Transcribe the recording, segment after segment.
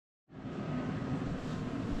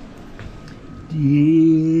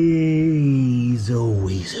Weezo.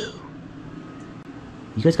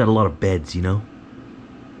 You guys got a lot of beds, you know?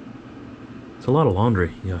 It's a lot of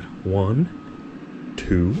laundry. You got 1,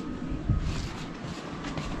 2,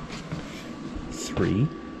 3,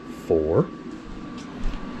 4,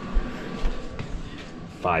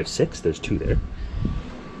 5, 6. There's 2 there.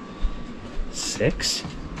 6.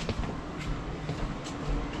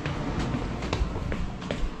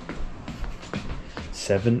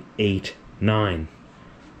 7, 8, 9.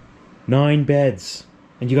 9 beds.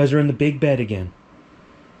 And you guys are in the big bed again.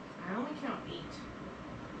 I only count 8.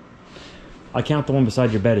 I count the one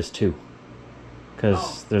beside your bed as 2.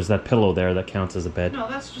 Because there's that pillow there that counts as a bed. No,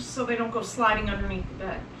 that's just so they don't go sliding underneath the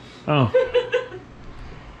bed. Oh.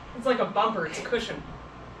 It's like a bumper, it's a cushion.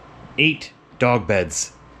 8 dog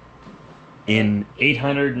beds in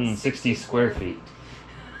 860 square feet.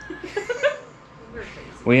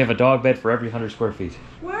 We have a dog bed for every 100 square feet.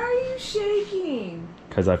 Why are you shaking?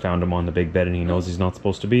 Because I found him on the big bed and he knows he's not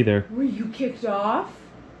supposed to be there. Were you kicked off?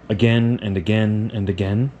 Again and again and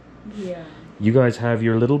again. Yeah. You guys have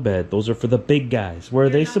your little bed. Those are for the big guys. Where are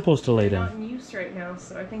they supposed to lay They're down? not in use right now,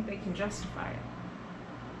 so I think they can justify it.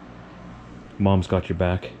 Mom's got your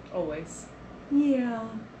back. Always. Yeah.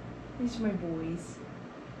 These are my boys.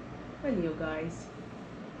 My little guys.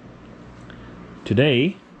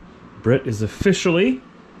 Today, Britt is officially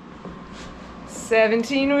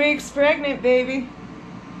 17 weeks pregnant, baby.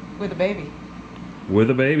 With a baby. with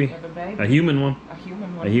a baby. With a baby. A human one. A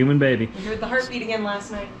human one. A human baby. We heard the heartbeat again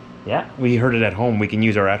last night. Yeah, we heard it at home. We can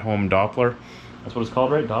use our at-home Doppler. That's what it's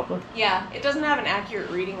called, right? Doppler? Yeah, it doesn't have an accurate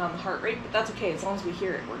reading on the heart rate, but that's okay. As long as we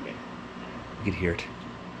hear it, we're good. We could hear it.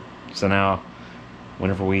 So now,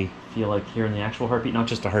 whenever we feel like hearing the actual heartbeat, not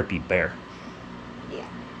just a heartbeat bear. Yeah.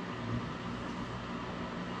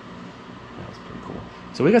 That was pretty cool.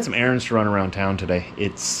 So we got some errands to run around town today.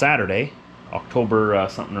 It's Saturday, October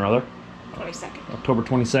something or other. 22nd. October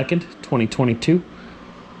 22nd, 2022.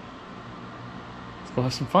 Let's go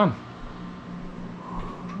have some fun.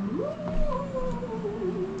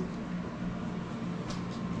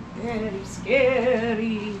 Very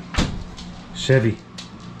scary. Chevy,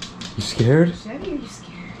 you scared? Chevy, are you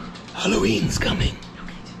scared? Halloween's coming.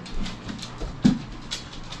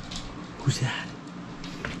 Who's that?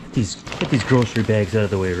 Get these grocery bags out of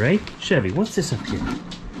the way, right? Chevy, what's this up here?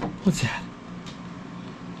 What's that?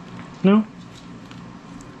 No?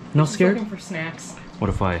 Not Just scared? looking for snacks. What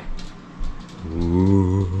if I...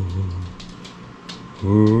 Ooh.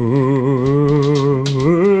 Ooh.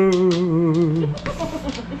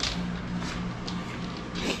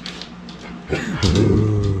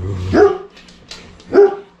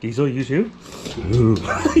 Diesel, you too?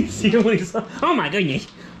 You see him when he's... Oh my goodness!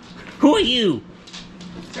 Who are you?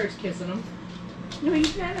 Starts kissing him. No, you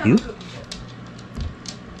can't. You?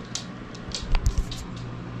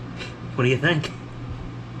 What do you think?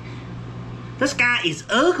 This guy is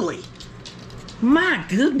ugly. My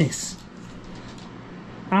goodness.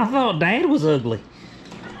 I thought Dad was ugly.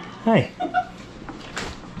 Hey.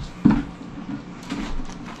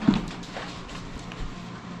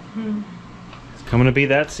 It's coming to be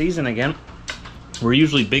that season again. We're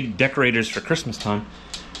usually big decorators for Christmas time.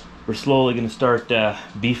 We're slowly going to start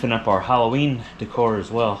beefing up our Halloween decor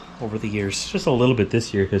as well over the years. Just a little bit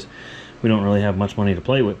this year because we don't really have much money to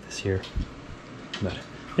play with this year. But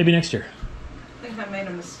maybe next year. I think I made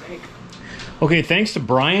a mistake. Okay, thanks to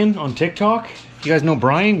Brian on TikTok. If you guys know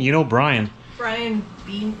Brian, you know Brian. Brian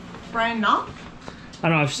Knopp? I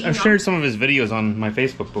don't know, I've shared some of his videos on my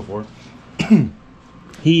Facebook before.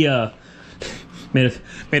 He made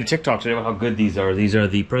a TikTok today about how good these are. These are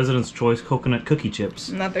the President's Choice Coconut Cookie Chips.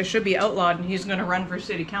 And that they should be outlawed, and he's going to run for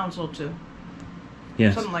city council to...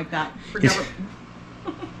 Yes. Something like that. For He's- government.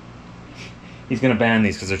 He's going to ban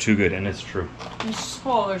these because they're too good, and it's true.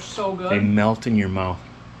 Oh, they're so good. They melt in your mouth.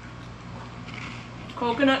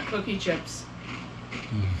 Coconut cookie chips.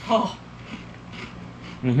 Oh.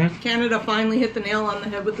 Mm-hmm. Canada finally hit the nail on the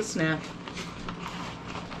head with the snap.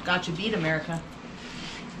 Got you beat, America.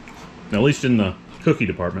 At least in the cookie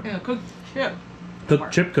department. Yeah, cookie chip.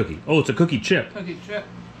 Chip cookie. Oh, it's a cookie chip. Cookie chip.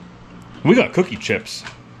 We got cookie chips.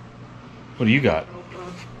 What do you got?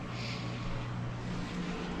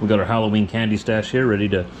 We got our Halloween candy stash here ready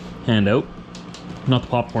to hand out. Not the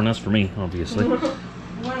popcorn, that's for me, obviously. Went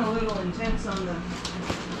a little intense on the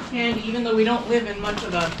candy, even though we don't live in much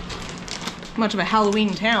of a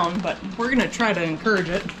Halloween town, but we're gonna try to encourage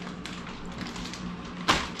it.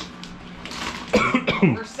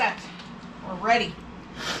 We're set. We're ready.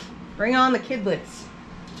 Bring on the kidlets.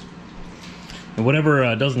 And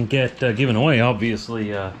whatever doesn't get given away,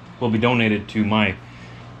 obviously, will be donated to my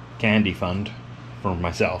candy fund for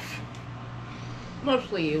myself.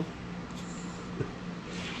 Mostly you.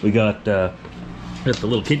 We got the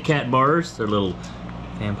little Kit Kat bars. They're little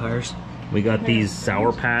vampires. We got these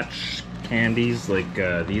Sour Patch candies, like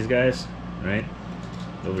these guys, right?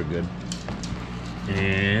 Those are good.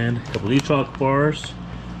 And a couple of these chocolate bars.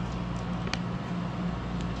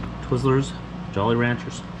 Twizzlers, Jolly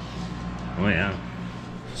Ranchers. Oh yeah.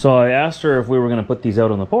 So I asked her if we were going to put these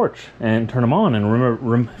out on the porch and turn them on, and we're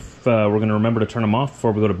going to remember to turn them off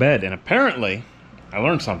before we go to bed. And apparently, I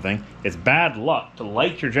learned something. It's bad luck to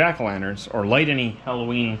light your jack-o'-lanterns or light any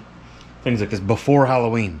Halloween things like this before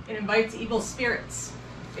Halloween. It invites evil spirits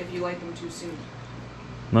if you light them too soon.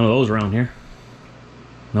 None of those around here.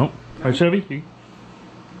 Nope. No. Right, Chevy?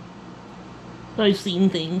 I've seen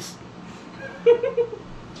things.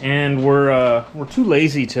 And we're too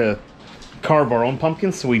lazy to carve our own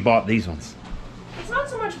pumpkins, so we bought these ones. It's not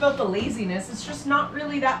so much about the laziness, it's just not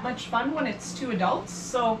really that much fun when it's two adults.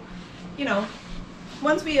 So, you know,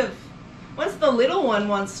 once the little one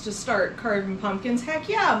wants to start carving pumpkins, heck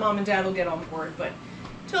yeah, Mom and Dad will get on board. But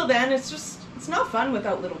till then, it's not fun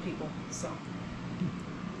without little people. So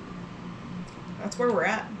that's where we're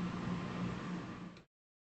at.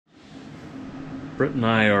 Britt and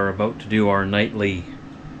I are about to do our nightly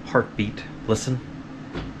heartbeat listen.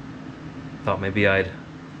 Thought maybe I'd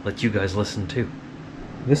let you guys listen too.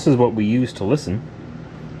 This is what we use to listen.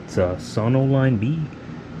 It's a Sonoline B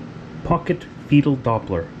Pocket Fetal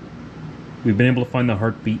Doppler. We've been able to find the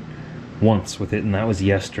heartbeat once with it, and that was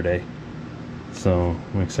yesterday. So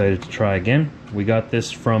I'm excited to try again. We got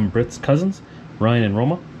this from Britt's cousins, Ryan and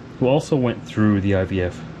Roma, who also went through the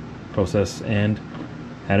IVF process and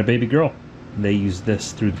had a baby girl. They used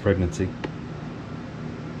this through the pregnancy.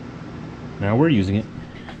 Now we're using it.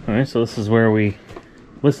 Alright, so this is where we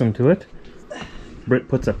listen to it. Britt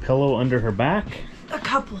puts a pillow under her back. A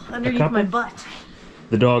couple underneath my butt.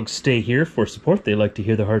 The dogs stay here for support. They like to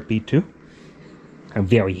hear the heartbeat too. I'm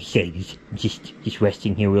very excited. Just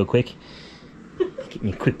resting here real quick.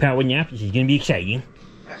 Getting a quick power nap. This is gonna be exciting.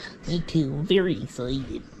 Me too. I'm very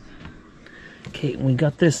excited. Okay, we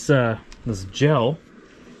got this this gel,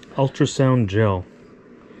 ultrasound gel,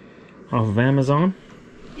 off of Amazon.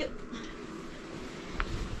 Yep.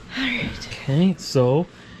 Alright. Okay, so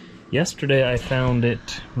yesterday I found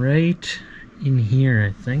it right in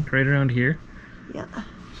here, I think, right around here. Yeah,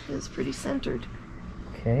 it was pretty centered.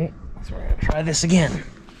 Okay, so we're gonna try this again.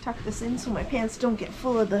 Tuck this in so my pants don't get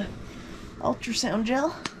full of the ultrasound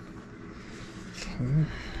gel. Okay.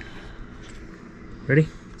 Ready?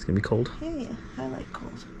 It's gonna be cold. Yeah, I like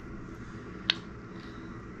cold.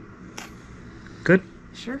 Good?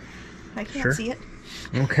 Sure. I can't see it.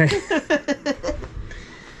 Okay. So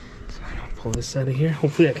I'll pull this out of here.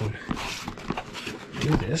 Hopefully I can do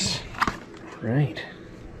this. Right.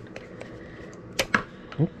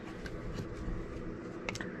 Oh.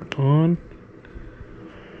 On.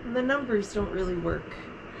 The numbers don't really work.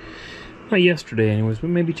 Not yesterday anyways, but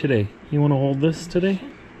maybe today. You want to hold this today?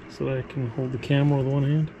 So that I can hold the camera with one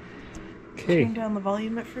hand? Okay. Turn down the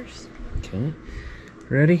volume at first. Okay.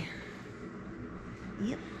 Ready?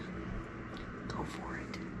 Yep. Go for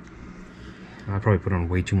it. I probably put on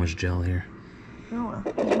way too much gel here. Oh well,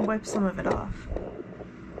 you can wipe some of it off.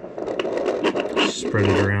 Spread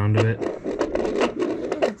it around a bit.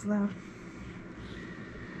 It's loud.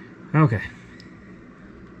 Okay.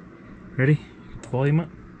 Ready? Get the volume up.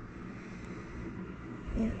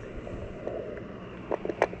 Yeah.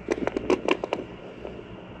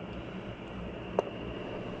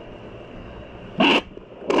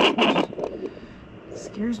 It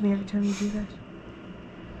scares me every time you do that.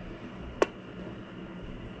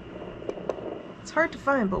 It's hard to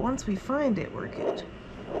find, but once we find it, we're good.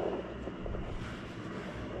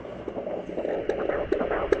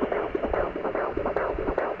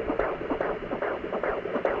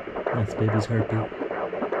 That's baby's heartbeat.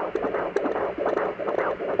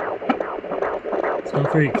 It's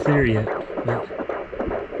not very clear yet, but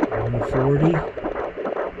 140.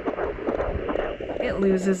 It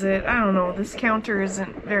loses it. I don't know. This counter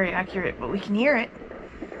isn't very accurate, but we can hear it.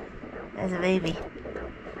 As a baby.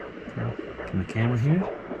 Can the camera hear it?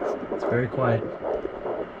 It's very quiet.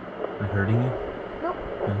 Am I hurting you? Nope.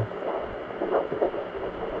 No.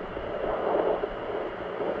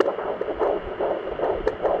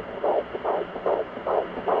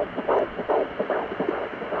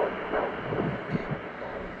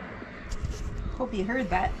 Hope you heard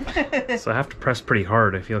that. So I have to press pretty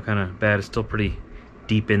hard. I feel kind of bad. It's still pretty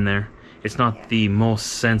deep in there. It's not the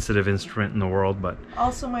most sensitive instrument in the world, but...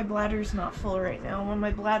 Also, my bladder's not full right now. When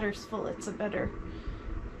my bladder's full, it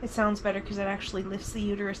sounds better because it actually lifts the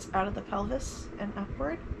uterus out of the pelvis and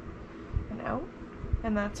upward and out.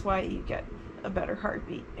 And that's why you get a better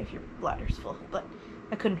heartbeat if your bladder's full, but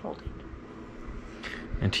I couldn't hold it.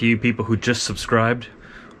 And to you people who just subscribed,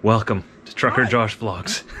 welcome to Trucker Hi. Josh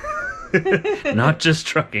Vlogs. Not just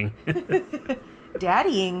trucking.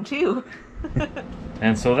 Daddying too.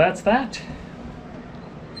 And so that's that.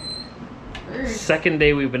 Second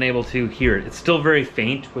day we've been able to hear it. It's still very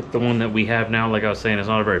faint with the one that we have now. Like I was saying, it's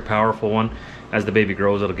not a very powerful one. As the baby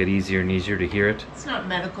grows, it'll get easier and easier to hear it. It's not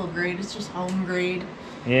medical grade, it's just home grade.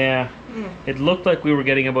 Yeah. It looked like we were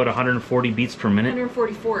getting about 140 beats per minute.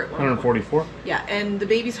 144 at one 144? point. Yeah, and the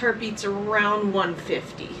baby's heartbeat's around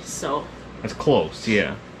 150, so... That's close,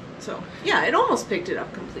 yeah. So, yeah, it almost picked it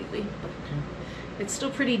up completely. But it's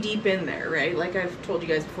still pretty deep in there, right? Like I've told you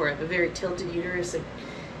guys before, I have a very tilted uterus.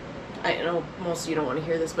 I know most of you don't want to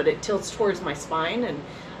hear this, but it tilts towards my spine, and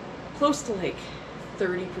close to like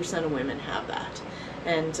 30% of women have that.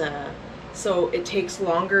 And so it takes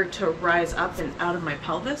longer to rise up and out of my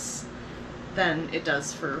pelvis than it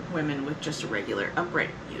does for women with just a regular upright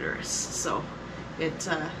uterus. So it,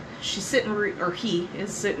 she's sitting, or he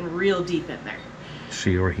is sitting real deep in there.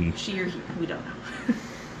 She or he? She or he, we don't know.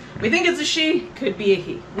 We think it's a she, could be a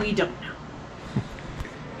he. We don't know.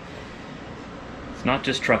 It's not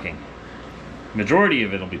just trucking. Majority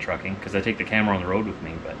of it will be trucking, because I take the camera on the road with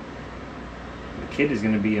me, but the kid is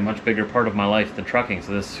going to be a much bigger part of my life than trucking,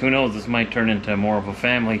 so this, who knows, this might turn into more of a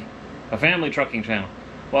family trucking channel.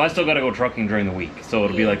 Well, I still got to go trucking during the week, so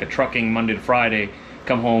it'll be like a trucking Monday to Friday,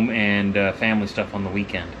 come home, and family stuff on the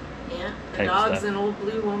weekend. Yeah, the dogs stuff. and Old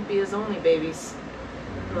Blue won't be his only babies.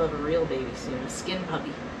 He'll have a real baby soon, a skin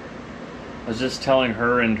puppy. I was just telling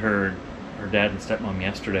her and her dad and stepmom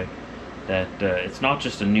yesterday that it's not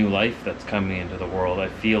just a new life that's coming into the world. I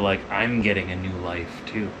feel like I'm getting a new life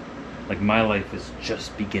too. Like my life is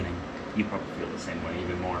just beginning. You probably feel the same way,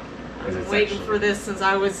 even more. I've been waiting for this since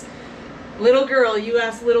I was little girl. You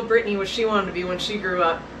asked little Brittany what she wanted to be when she grew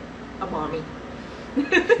up. A mommy.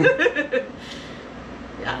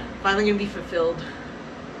 Yeah, finally gonna be fulfilled.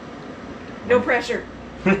 No pressure.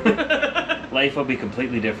 Life will be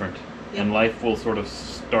completely different. Yep. And life will sort of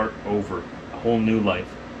start over. A whole new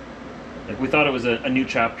life. Like we thought it was a new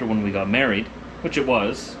chapter when we got married, which it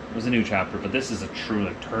was. It was a new chapter, but this is a true,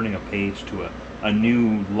 like, turning a page to a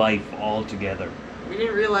new life altogether. We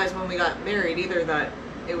didn't realize when we got married either that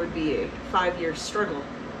it would be a 5-year struggle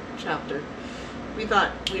chapter. We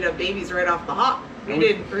thought we'd have babies right off the hop. We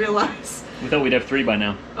didn't realize. We thought we'd have 3 by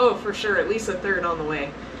now. Oh, for sure. At least a third on the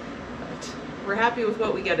way. But we're happy with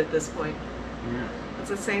what we get at this point. Yeah. What's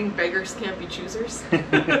the saying? Beggars can't be choosers.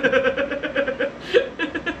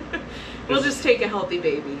 We'll just take a healthy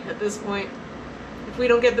baby at this point. If we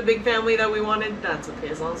don't get the big family that we wanted, that's okay,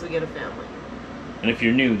 as long as we get a family. And if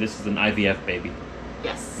you're new, this is an IVF baby.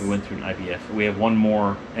 Yes. We went through an IVF. We have one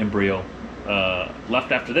more embryo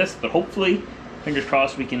left after this, but hopefully, fingers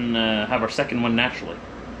crossed, we can have our second one naturally.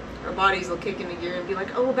 Our bodies will kick into gear and be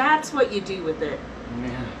like, oh, that's what you do with it.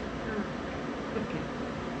 Yeah.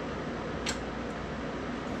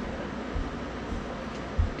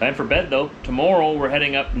 Time for bed, though. Tomorrow, we're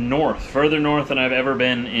heading up north, further north than I've ever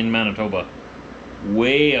been in Manitoba.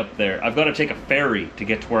 Way up there. I've got to take a ferry to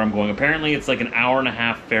get to where I'm going. Apparently, it's like an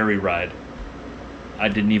 1.5-hour ferry ride. I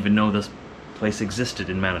didn't even know this place existed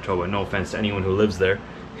in Manitoba. No offense to anyone who lives there.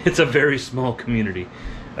 It's a very small community.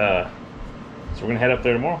 So we're going to head up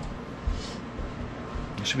there tomorrow.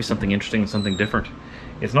 It should be something interesting and something different.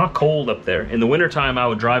 It's not cold up there. In the wintertime, I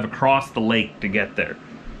would drive across the lake to get there.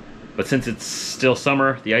 But since it's still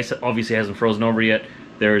summer, the ice obviously hasn't frozen over yet,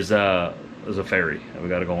 there's a ferry that we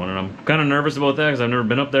got to go on. And I'm kind of nervous about that because I've never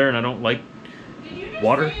been up there and I don't like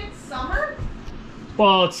water. Did you just say it's summer?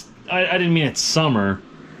 Well, I didn't mean it's summer.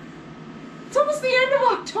 It's almost the end of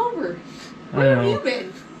October. Where have you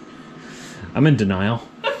been? I'm in denial.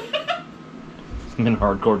 I'm in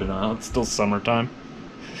hardcore denial. It's still summertime.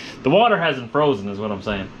 The water hasn't frozen is what I'm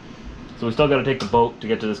saying. So we still got to take the boat to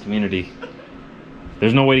get to this community.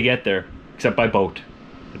 There's no way to get there except by boat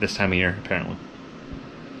at this time of year, apparently.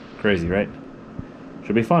 Crazy, right?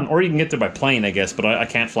 Should be fun. Or you can get there by plane, I guess, but I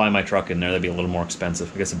can't fly my truck in there. That'd be a little more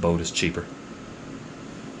expensive. I guess a boat is cheaper.